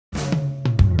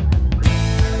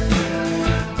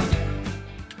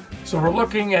So we're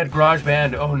looking at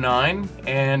Garageband 09,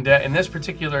 and in this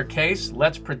particular case,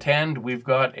 let's pretend we've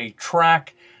got a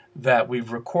track that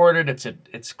we've recorded.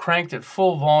 It's cranked at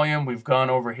full volume. We've gone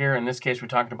over here. In this case, we're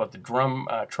talking about the drum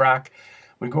track.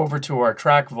 We go over to our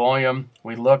track volume.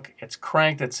 We look. It's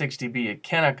cranked at 6 dB. It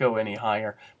cannot go any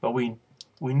higher, but we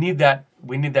need that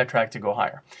track to go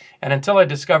higher. And until I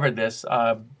discovered this,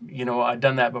 you know, I'd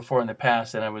done that before in the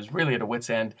past, and I was really at a wit's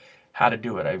end how to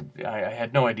do it. I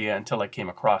had no idea until I came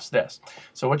across this.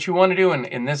 So what you want to do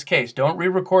in this case, don't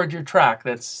re-record your track.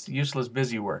 That's useless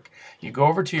busy work. You go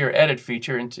over to your edit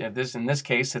feature. In this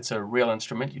case, it's a real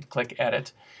instrument. You'd click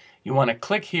edit. You want to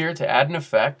click here to add an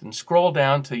effect and scroll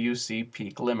down till you see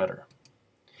peak limiter.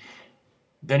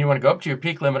 Then you want to go up to your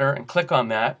peak limiter and click on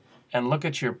that and look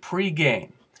at your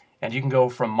pre-gain. And you can go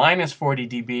from minus 40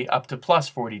 dB up to plus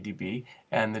 40 dB,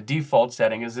 and the default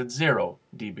setting is at 0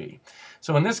 dB.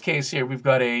 So in this case here, we've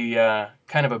got a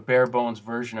kind of a bare bones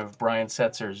version of Brian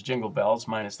Setzer's Jingle Bells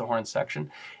minus the horn section,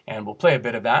 and we'll play a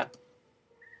bit of that.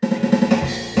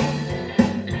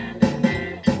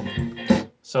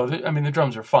 So, I mean, the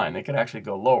drums are fine. They could actually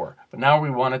go lower. But now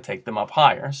we want to take them up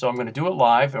higher. So I'm going to do it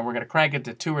live, and we're going to crank it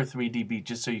to 2 or 3 dB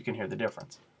just so you can hear the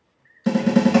difference.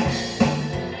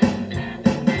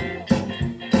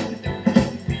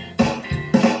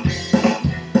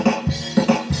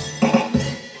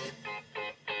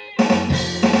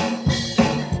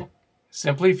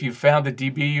 Simply, if you found the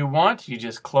dB you want, you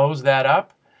just close that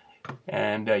up,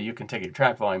 and you can take your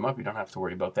track volume up. You don't have to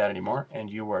worry about that anymore, and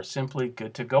you are simply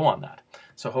good to go on that.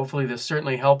 So hopefully this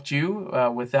certainly helped you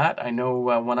with that. I know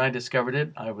when I discovered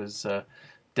it, I was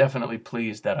definitely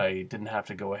pleased that I didn't have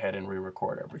to go ahead and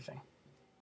re-record everything.